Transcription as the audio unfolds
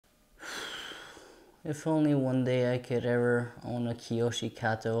If only one day I could ever own a Kiyoshi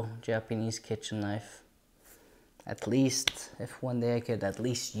Kato Japanese kitchen knife. At least, if one day I could at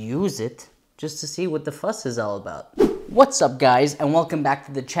least use it, just to see what the fuss is all about. What's up guys, and welcome back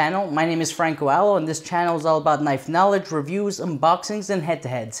to the channel. My name is Franco Allo, and this channel is all about knife knowledge, reviews, unboxings, and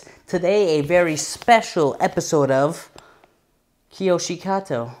head-to-heads. Today, a very special episode of Kiyoshi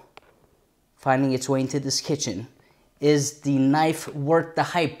Kato finding its way into this kitchen. Is the knife worth the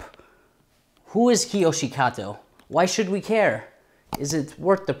hype? Who is Kiyoshi Kato? Why should we care? Is it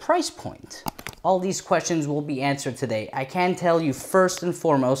worth the price point? All these questions will be answered today. I can tell you first and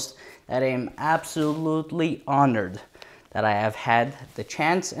foremost that I am absolutely honored that I have had the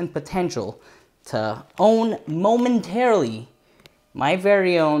chance and potential to own momentarily my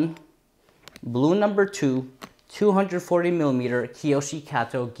very own blue number 2 240mm Kiyoshi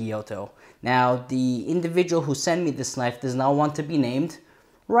Kato Gyuto. Now, the individual who sent me this knife does not want to be named.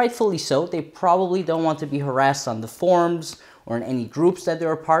 Rightfully so. They probably don't want to be harassed on the forums or in any groups that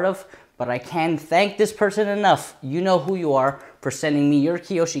they're a part of, but I can thank this person enough, you know who you are, for sending me your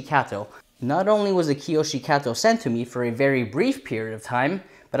Kiyoshi Kato. Not only was a Kiyoshi Kato sent to me for a very brief period of time,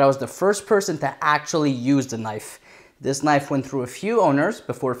 but I was the first person to actually use the knife. This knife went through a few owners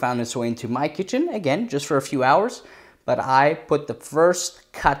before it found its way into my kitchen, again, just for a few hours, but I put the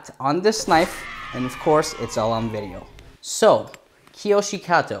first cut on this knife, and of course, it's all on video. So, Kiyoshi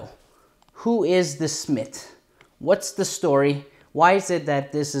Kato, who is the smith? What's the story? Why is it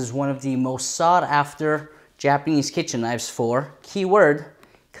that this is one of the most sought after Japanese kitchen knives for, keyword,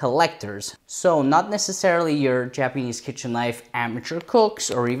 collectors? So not necessarily your Japanese kitchen knife amateur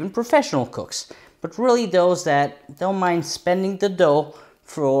cooks or even professional cooks, but really those that don't mind spending the dough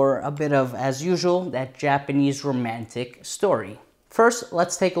for a bit of, as usual, that Japanese romantic story. First,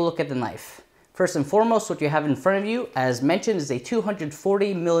 let's take a look at the knife. First and foremost, what you have in front of you, as mentioned, is a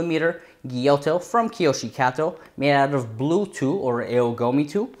 240mm Gyuto from Kiyoshi Kato, made out of blue 2 or Aogami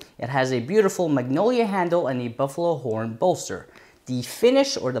 2. It has a beautiful Magnolia handle and a buffalo horn bolster. The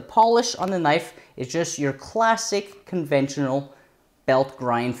finish or the polish on the knife is just your classic conventional belt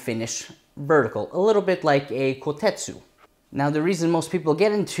grind finish vertical, a little bit like a kotetsu. Now, the reason most people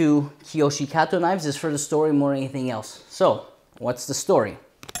get into Kiyoshi Kato knives is for the story more than anything else. So, what's the story?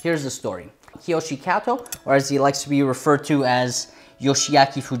 Here's the story. Kiyoshi Kato, or as he likes to be referred to as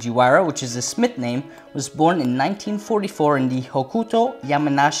Yoshiaki Fujiwara, which is his smith name, was born in 1944 in the Hokuto,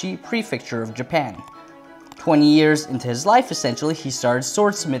 Yamanashi prefecture of Japan. 20 years into his life, essentially, he started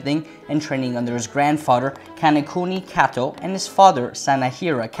swordsmithing and training under his grandfather, Kanekuni Kato, and his father,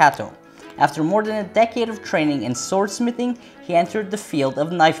 Sanahira Kato. After more than a decade of training in swordsmithing, he entered the field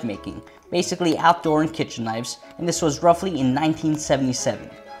of knife making, basically outdoor and kitchen knives, and this was roughly in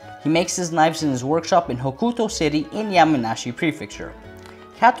 1977. He makes his knives in his workshop in Hokuto City in Yamanashi Prefecture.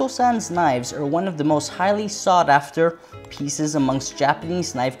 Kato-san's knives are one of the most highly sought after pieces amongst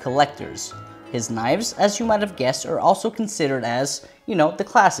Japanese knife collectors. His knives, as you might have guessed, are also considered as, you know, the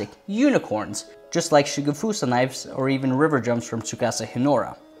classic unicorns, just like Shigefusa knives or even river jumps from Tsukasa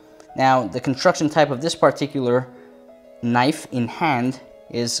Hinora. Now, the construction type of this particular knife in hand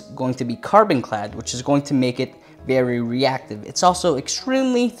is going to be carbon clad, which is going to make it very reactive. It's also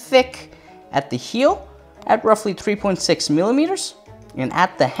extremely thick at the heel at roughly 3.6 millimeters, and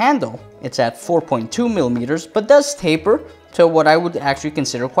at the handle it's at 4.2 millimeters, but does taper to what I would actually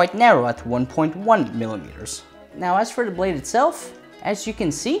consider quite narrow at 1.1 millimeters. Now, as for the blade itself, as you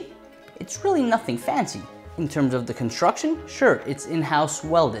can see, it's really nothing fancy. In terms of the construction, sure, it's in-house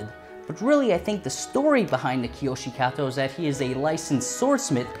welded, but really I think the story behind the Kiyoshi Kato is that he is a licensed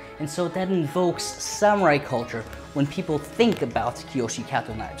swordsmith, and so that invokes samurai culture when people think about Kiyoshi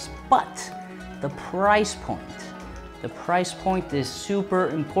Kato knives. But the price point is super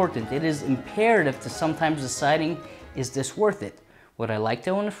important. It is imperative to sometimes deciding, is this worth it? Would I like to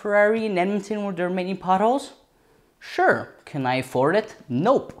own a Ferrari in Edmonton where there are many potholes? Sure. Can I afford it?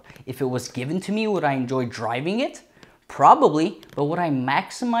 Nope. If it was given to me, would I enjoy driving it? Probably, but would I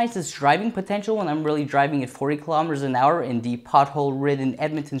maximize its driving potential when I'm really driving at 40 kilometers an hour in the pothole-ridden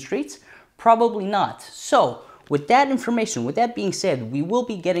Edmonton streets? Probably not. So, with that information, with that being said, we will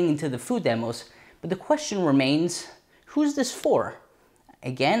be getting into the food demos, but the question remains, who's this for?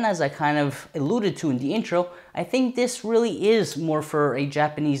 Again, as I kind of alluded to in the intro, I think this really is more for a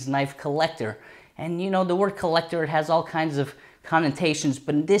Japanese knife collector. And you know, the word collector, it has all kinds of connotations,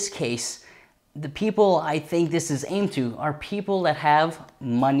 but in this case, the people I think this is aimed to are people that have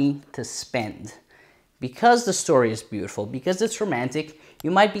money to spend. Because the story is beautiful, because it's romantic,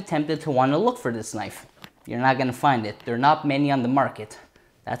 you might be tempted to want to look for this knife. You're not going to find it. There are not many on the market.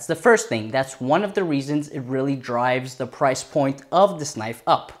 That's the first thing. That's one of the reasons it really drives the price point of this knife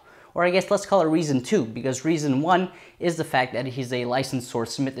up. Or I guess let's call it reason 2, because reason 1 is the fact that he's a licensed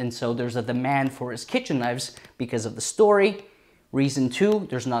swordsmith and so there's a demand for his kitchen knives because of the story. Reason 2,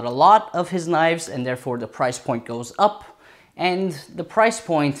 there's not a lot of his knives and therefore the price point goes up. And the price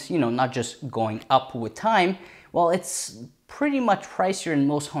point, you know, not just going up with time, well, it's pretty much pricier in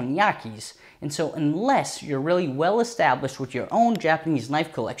most honyakis. And so unless you're really well established with your own Japanese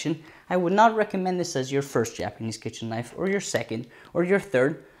knife collection, I would not recommend this as your first Japanese kitchen knife or your second or your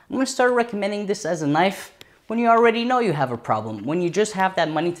third. I'm going to start recommending this as a knife when you already know you have a problem. When you just have that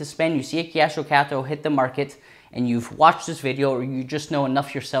money to spend, you see a Kiyoshi Kato hit the market and you've watched this video or you just know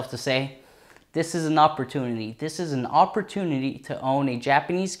enough yourself to say, this is an opportunity. This is an opportunity to own a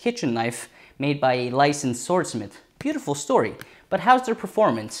Japanese kitchen knife made by a licensed swordsmith. Beautiful story. But how's their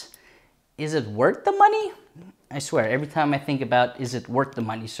performance? Is it worth the money? I swear, every time I think about is it worth the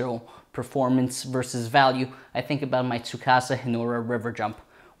money, so performance versus value, I think about my Tsukasa Hinura River Jump,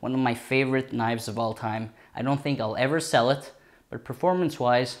 one of my favorite knives of all time. I don't think I'll ever sell it, but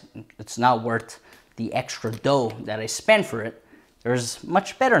performance-wise, it's not worth the extra dough that I spent for it. There's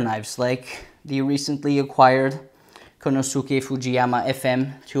much better knives like the recently acquired Konosuke Fujiyama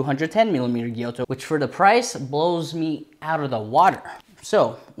FM 210mm Gyuto, which for the price blows me out of the water.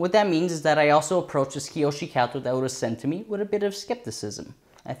 So what that means is that I also approached this Kiyoshi Kato that was sent to me with a bit of skepticism.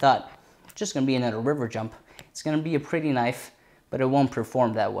 I thought, it's just going to be another river jump. It's going to be a pretty knife, but it won't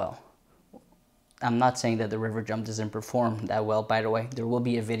perform that well. I'm not saying that the river jump doesn't perform that well, by the way. There will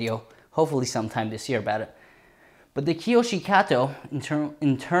be a video, hopefully sometime this year, about it. But the Kiyoshi Kato,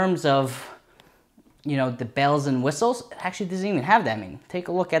 in terms of, you know, the bells and whistles, it actually doesn't even have that many. Take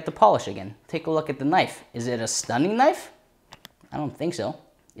a look at the polish again. Take a look at the knife. Is it a stunning knife? I don't think so.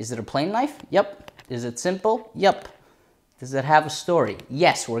 Is it a plain knife? Yep. Is it simple? Yep. Does it have a story?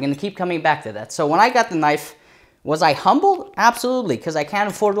 Yes, we're going to keep coming back to that. So when I got the knife, was I humbled? Absolutely, because I can't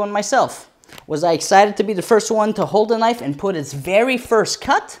afford one myself. Was I excited to be the first one to hold the knife and put its very first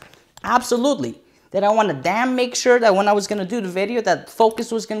cut? Absolutely. Did I want to damn make sure that when I was going to do the video that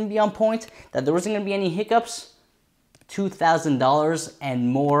focus was going to be on point, that there wasn't going to be any hiccups? $2,000 and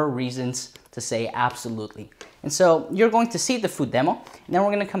more reasons to say absolutely. And so you're going to see the food demo, and then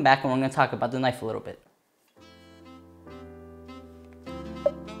we're going to come back and we're going to talk about the knife a little bit.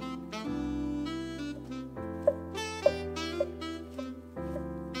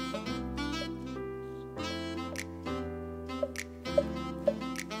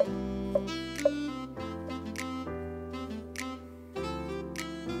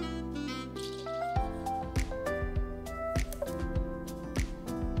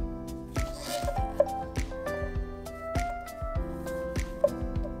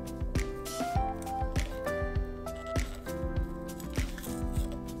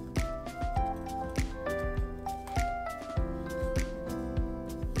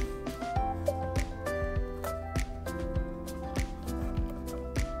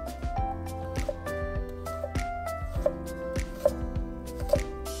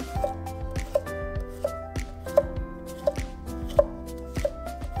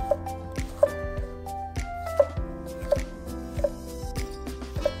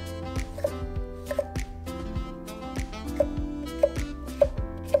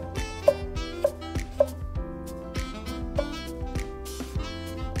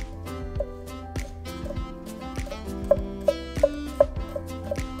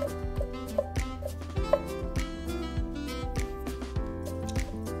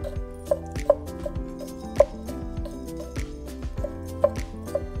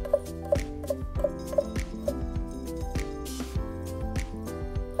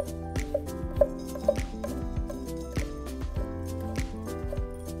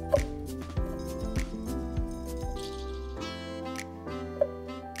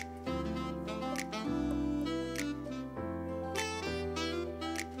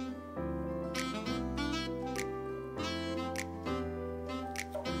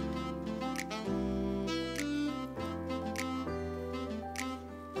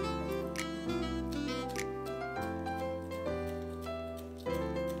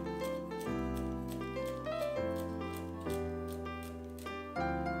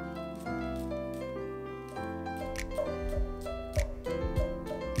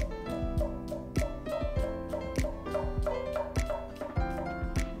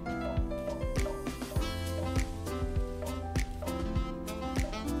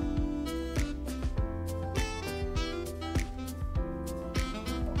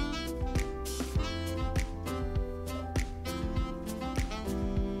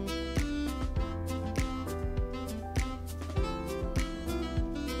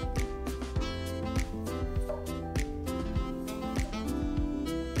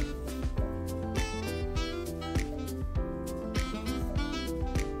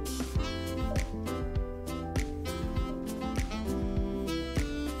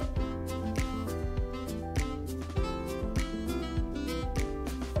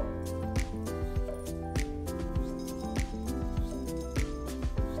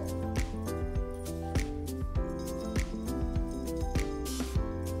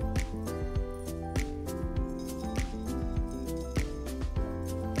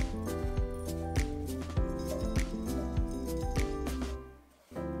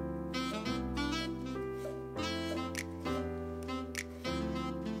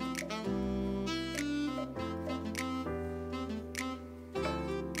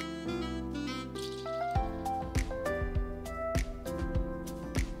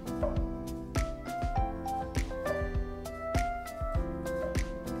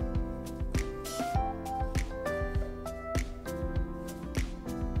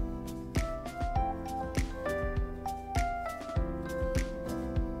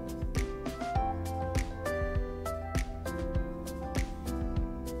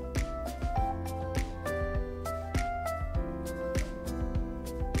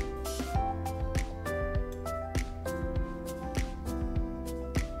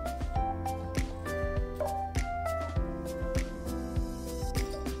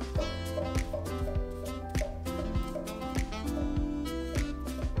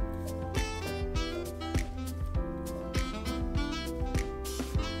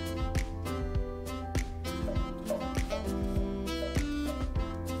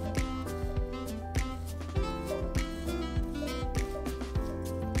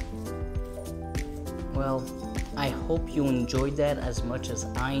 Well, I hope you enjoyed that as much as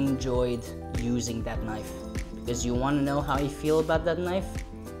I enjoyed using that knife. Because you want to know how I feel about that knife?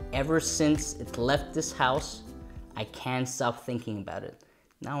 Ever since it left this house, I can't stop thinking about it.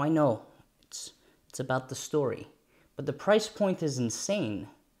 Now I know it's about the story, but the price point is insane.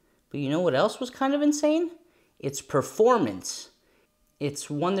 But you know what else was kind of insane? Its performance. Its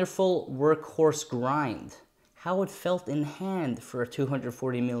wonderful workhorse grind. How it felt in hand for a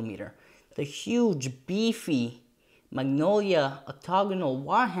 240mm. The huge, beefy Magnolia octagonal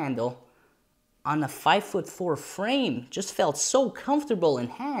war handle on a 5'4" frame just felt so comfortable in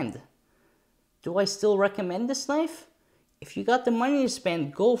hand. Do I still recommend this knife? If you got the money to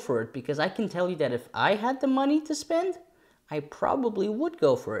spend, go for it, because I can tell you that if I had the money to spend, I probably would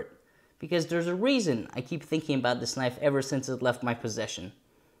go for it. Because there's a reason I keep thinking about this knife ever since it left my possession.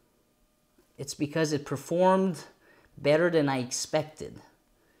 It's because it performed better than I expected.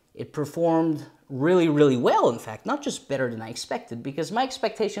 It performed really, really well, in fact, not just better than I expected, because my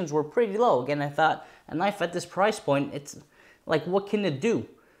expectations were pretty low. Again, I thought a knife at this price point, it's like, what can it do?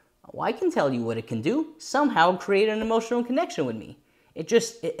 Well, I can tell you what it can do. Somehow create an emotional connection with me. It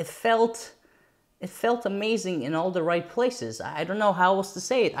felt amazing in all the right places. I don't know how else to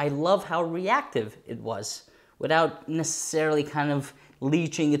say it. I love how reactive it was without necessarily kind of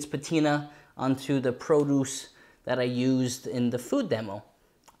leaching its patina onto the produce that I used in the food demo.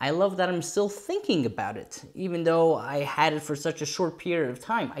 I love that I'm still thinking about it, even though I had it for such a short period of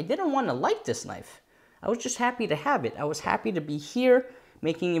time. I didn't want to like this knife. I was just happy to have it. I was happy to be here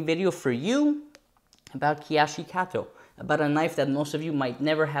making a video for you about Kiyoshi Kato, about a knife that most of you might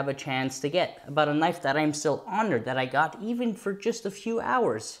never have a chance to get, about a knife that I'm still honored that I got even for just a few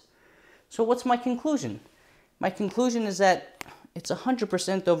hours. So what's my conclusion? My conclusion is that it's 100%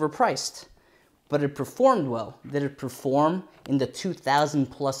 overpriced, but it performed well. Did it perform in the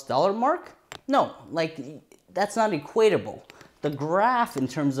 $2,000+ mark? No, like, that's not equatable. The graph in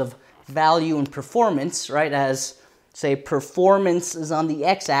terms of value and performance, right, as say performance is on the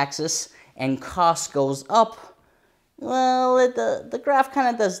x-axis and cost goes up, well, the graph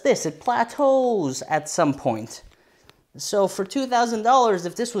kind of does this. It plateaus at some point. So for $2,000,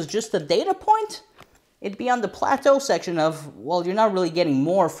 if this was just a data point, it'd be on the plateau section of, well, you're not really getting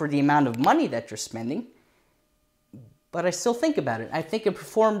more for the amount of money that you're spending. But I still think about it. I think it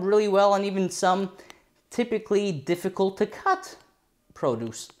performed really well on even some typically difficult to cut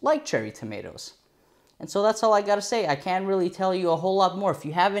produce, like cherry tomatoes. And so that's all I gotta say. I can't really tell you a whole lot more. If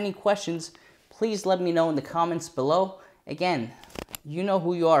you have any questions, please let me know in the comments below. Again, you know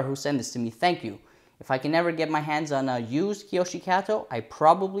who you are who sent this to me. Thank you. If I can ever get my hands on a used Kiyoshi Kato, I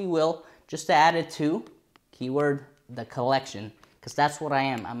probably will, just to add it to, keyword, the collection. Because that's what I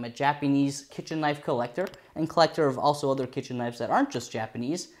am. I'm a Japanese kitchen knife collector and collector of also other kitchen knives that aren't just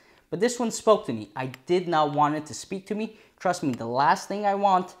Japanese. But this one spoke to me. I did not want it to speak to me. Trust me, the last thing I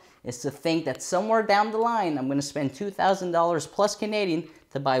want is to think that somewhere down the line I'm going to spend $2,000 plus Canadian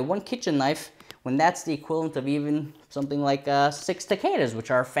to buy one kitchen knife, when that's the equivalent of even something like 6 Takedas,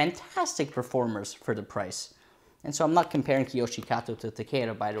 which are fantastic performers for the price. And so I'm not comparing Kiyoshi Kato to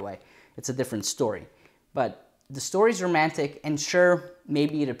Takeda, by the way. It's a different story. But the story's romantic, and sure,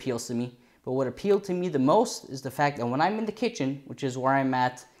 maybe it appeals to me. But what appealed to me the most is the fact that when I'm in the kitchen, which is where I'm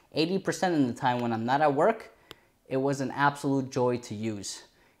at 80% of the time when I'm not at work, it was an absolute joy to use.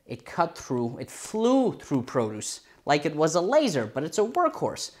 It cut through, it flew through produce like it was a laser, but it's a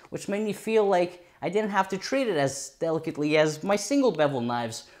workhorse, which made me feel like I didn't have to treat it as delicately as my single bevel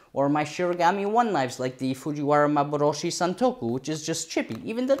knives or my Shirogami 1 knives like the Fujiwara Maboroshi Santoku, which is just chippy.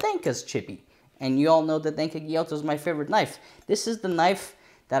 Even the Denka's chippy. And you all know that Denka Gyuto is my favorite knife. This is the knife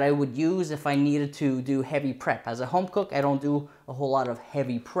that I would use if I needed to do heavy prep. As a home cook, I don't do a whole lot of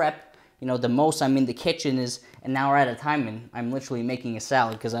heavy prep. You know, the most I'm in the kitchen is an hour at a time, and I'm literally making a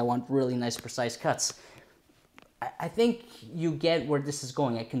salad because I want really nice, precise cuts. I think you get where this is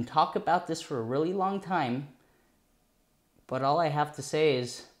going. I can talk about this for a really long time, but all I have to say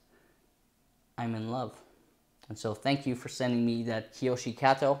is I'm in love. And so thank you for sending me that Kiyoshi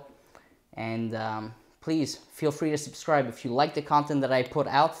Kato. And please feel free to subscribe if you like the content that I put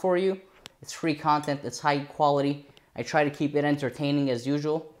out for you. It's free content. It's high quality. I try to keep it entertaining as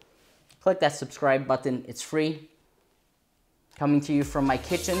usual. Click that subscribe button. It's free. Coming to you from my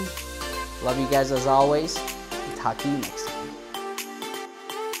kitchen. Love you guys as always. Talk to you next time.